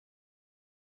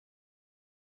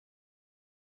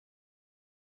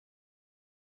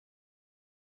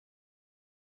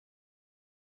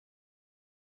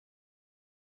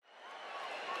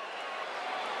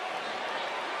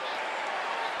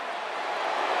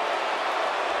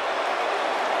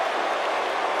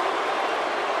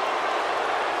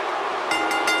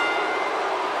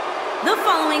The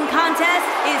following contest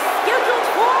is scheduled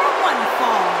for one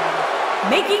fall.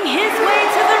 Making his way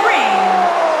to the ring,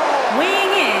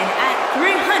 weighing in at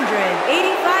 385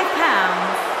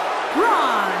 pounds,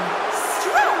 Braun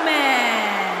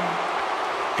Strowman.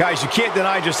 Guys, you can't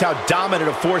deny just how dominant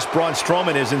a force Braun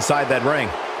Strowman is inside that ring.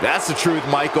 That's the truth,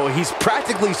 Michael. He's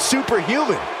practically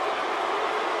superhuman.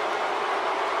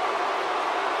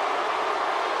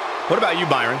 What about you,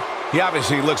 Byron? He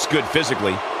obviously looks good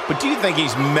physically, but do you think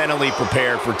he's mentally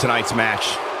prepared for tonight's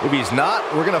match? If he's not,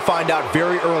 we're going to find out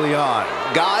very early on.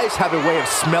 Guys have a way of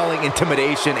smelling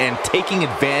intimidation and taking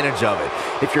advantage of it.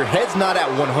 If your head's not at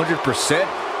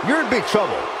 100%, you're in big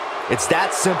trouble. It's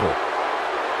that simple.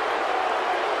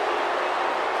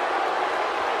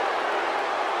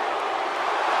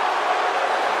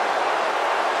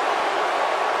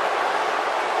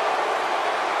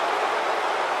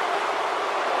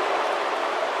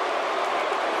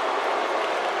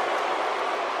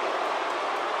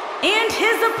 And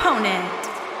his opponent,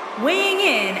 weighing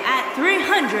in at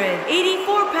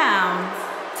 384 pounds,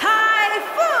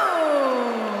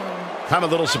 Typhoon. I'm a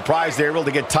little surprised they're able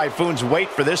to get Typhoon's weight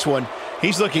for this one.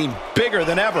 He's looking bigger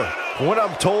than ever. From what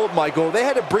I'm told, Michael, they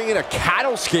had to bring in a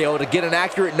cattle scale to get an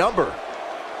accurate number.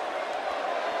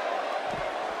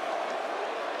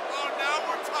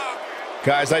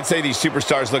 Guys, I'd say these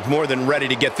superstars look more than ready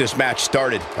to get this match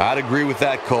started. I'd agree with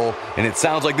that, Cole. And it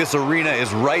sounds like this arena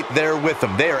is right there with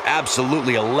them. They are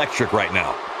absolutely electric right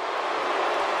now.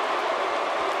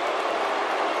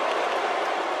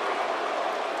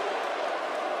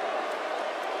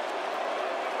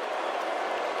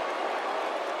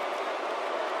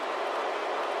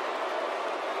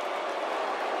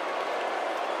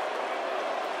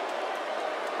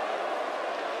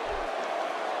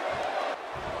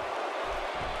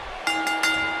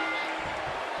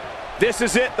 This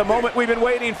is it, the moment we've been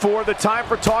waiting for. The time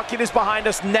for talking is behind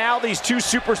us. Now these two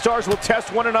superstars will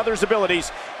test one another's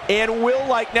abilities and will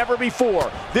like never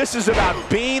before. This is about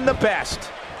being the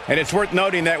best. And it's worth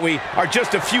noting that we are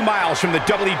just a few miles from the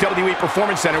WWE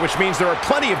Performance Center, which means there are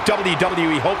plenty of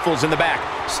WWE hopefuls in the back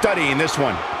studying this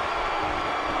one.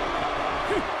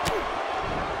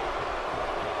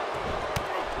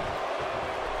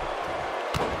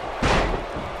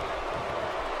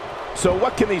 So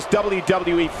what can these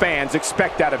WWE fans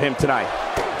expect out of him tonight?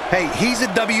 Hey, he's a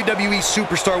WWE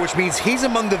superstar, which means he's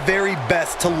among the very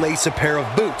best to lace a pair of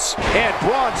boots. And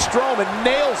Braun Strowman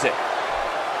nails it.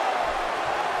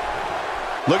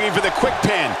 Looking for the quick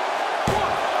pin. 1,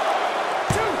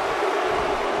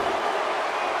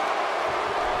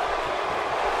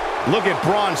 2. Look at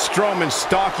Braun Strowman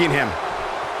stalking him.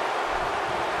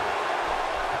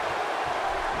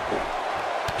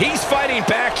 He's fighting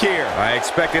back here. I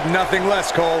expected nothing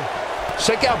less, Cole.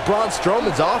 Check out Braun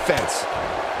Strowman's offense.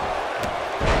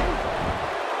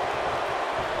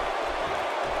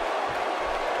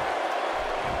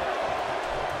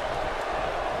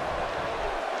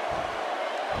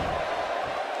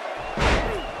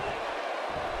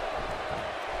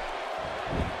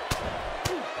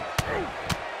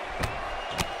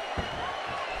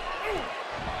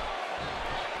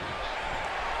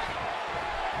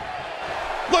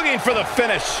 Looking for the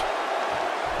finish.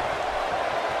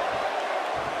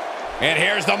 And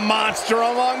here's the monster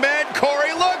among men.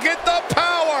 Corey, look at the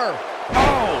power.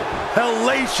 Oh,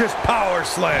 hellacious power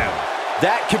slam.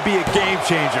 That could be a game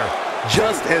changer.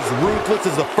 Just as ruthless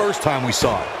as the first time we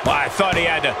saw it. Well, I thought he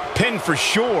had to pin for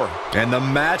sure. And the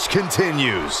match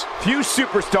continues. Few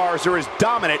superstars are as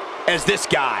dominant as this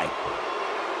guy.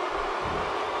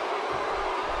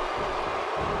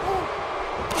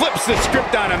 Flips the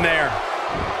script on him there.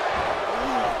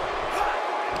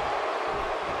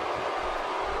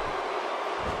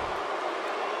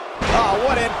 Oh,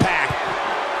 what impact.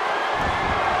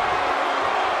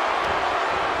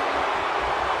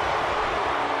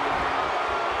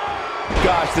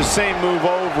 Gosh, the same move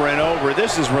over and over.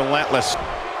 This is relentless.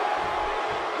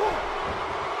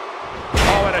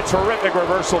 Oh, and a terrific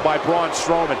reversal by Braun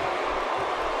Strowman.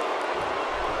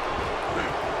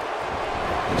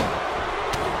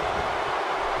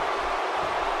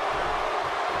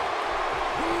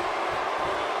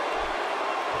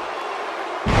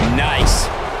 Nice.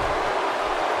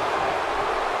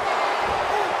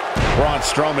 Braun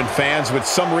Strowman fans with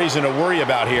some reason to worry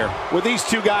about here. With these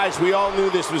two guys, we all knew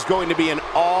this was going to be an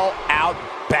all-out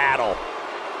battle.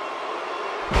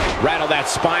 Rattle that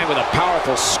spine with a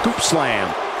powerful scoop slam.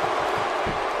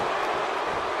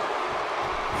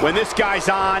 When this guy's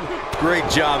on, Great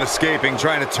job escaping,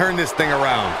 trying to turn this thing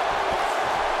around.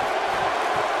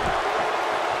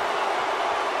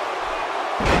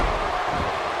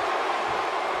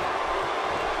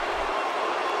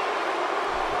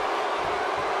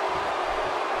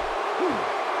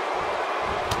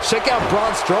 Check out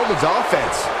Braun Strowman's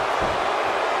offense.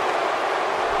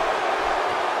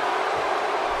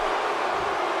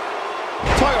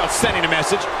 Talk about sending a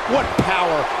message. What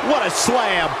power, what a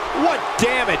slam, what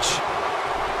damage.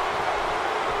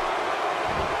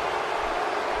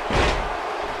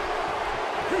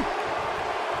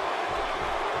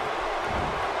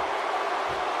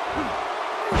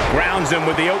 Grounds him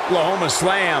with the Oklahoma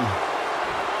slam.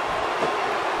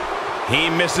 He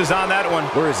misses on that one.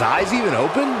 Were his eyes even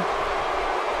open?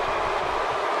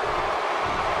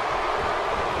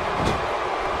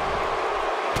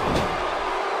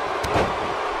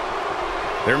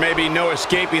 There may be no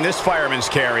escaping this fireman's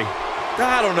carry.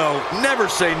 I don't know. Never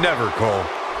say never, Cole.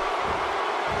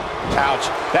 Ouch.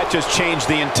 That just changed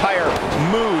the entire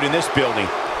mood in this building.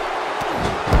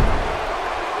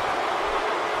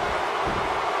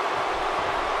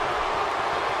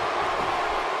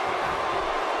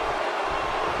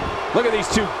 Look at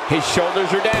these two. His shoulders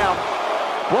are down.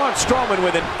 Braun Strowman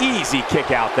with an easy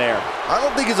kick out there. I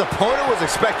don't think his opponent was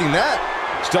expecting that.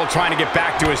 Still trying to get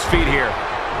back to his feet here.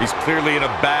 He's clearly in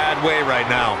a bad way right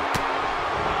now.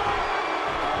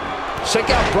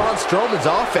 Check out Braun Strowman's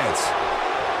offense.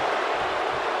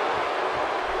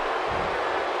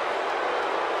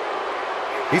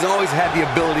 He's always had the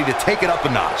ability to take it up a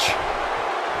notch.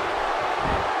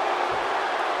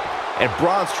 And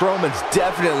Braun Strowman's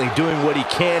definitely doing what he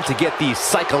can to get the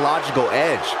psychological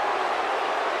edge.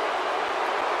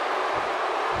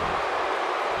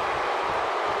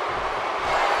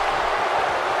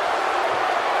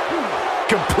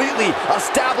 Completely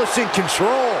establishing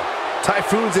control.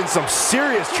 Typhoon's in some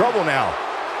serious trouble now.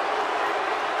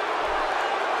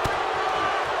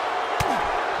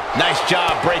 Nice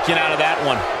job breaking out of that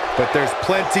one. But there's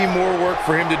plenty more work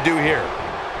for him to do here.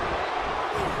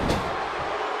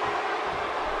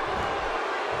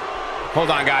 Hold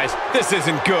on, guys. This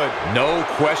isn't good. No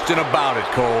question about it,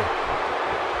 Cole.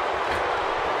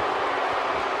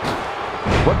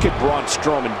 What could Braun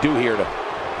Strowman do here to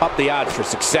up the odds for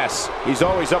success? He's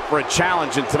always up for a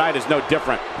challenge, and tonight is no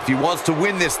different. If he wants to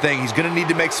win this thing, he's going to need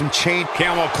to make some change.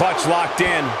 Camel clutch locked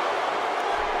in.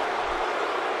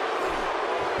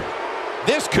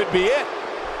 This could be it.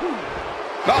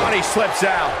 Oh, and he slips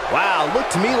out. Wow,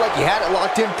 looked to me like he had it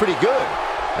locked in pretty good.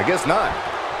 I guess not.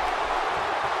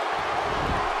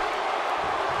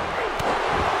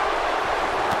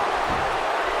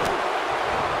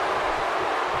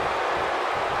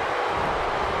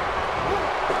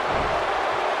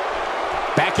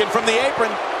 Back in from the apron.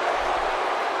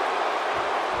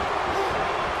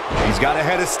 He's got a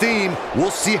head of steam.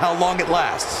 We'll see how long it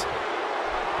lasts.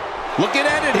 Looking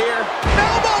at it here.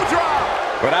 Elbow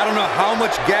drop! But I don't know how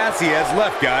much gas he has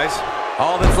left, guys.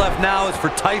 All that's left now is for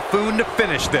Typhoon to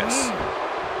finish this.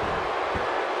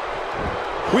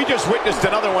 We just witnessed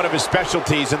another one of his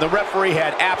specialties, and the referee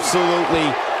had absolutely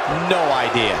no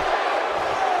idea.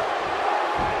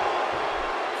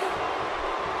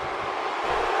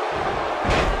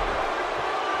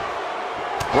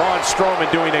 Braun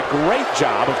Strowman doing a great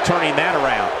job of turning that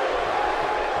around.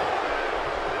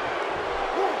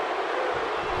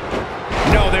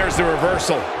 No, there's the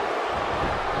reversal.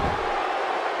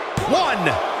 One.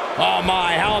 Oh,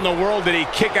 my. How in the world did he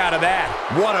kick out of that?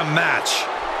 What a match.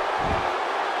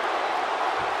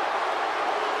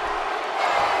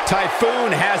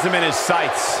 Typhoon has him in his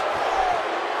sights.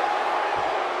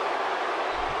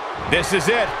 This is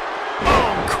it.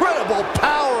 Incredible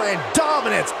power and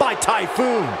dominance by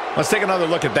Typhoon. Let's take another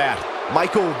look at that.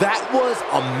 Michael, that was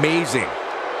amazing.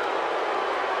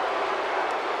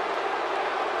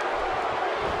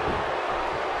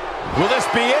 Will this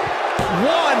be it? 1,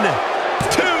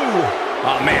 2.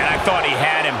 Oh, man, I thought he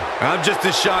had him. I'm just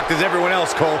as shocked as everyone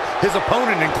else, Cole, his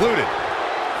opponent included.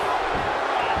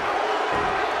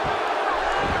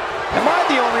 Am I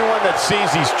the only one that sees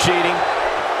he's cheating?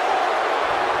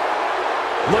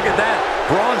 Look at that.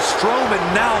 Braun Strowman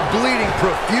now bleeding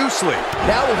profusely.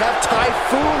 Now we have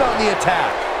Typhoon on the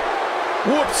attack.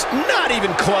 Whoops, not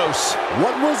even close.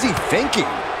 What was he thinking?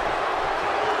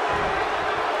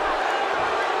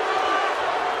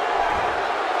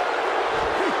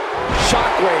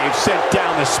 Shockwave sent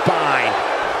down the spine.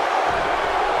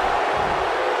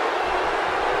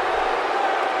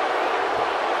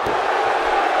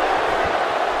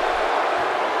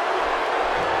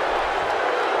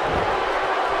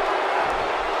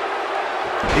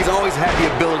 He's always had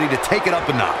the ability to take it up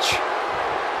a notch.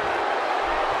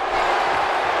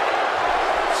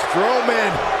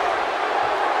 Strowman.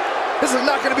 This is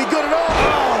not going to be good at all.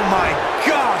 Oh my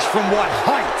gosh, from what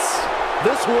heights?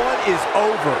 This one is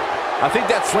over. I think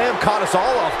that slam caught us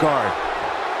all off guard.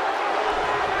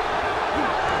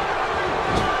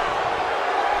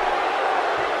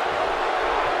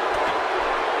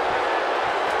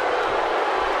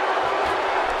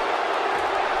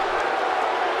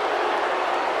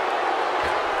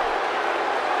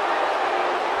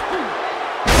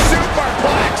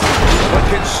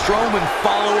 Strowman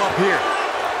follow up here?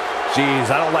 Jeez,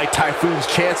 I don't like Typhoon's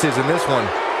chances in this one.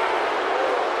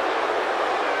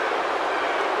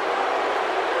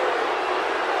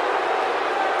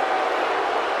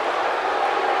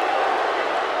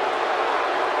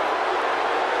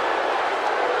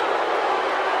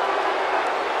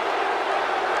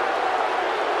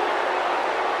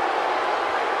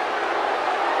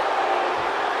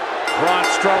 Braun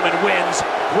Strowman wins.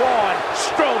 Braun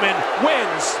Strowman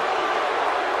wins.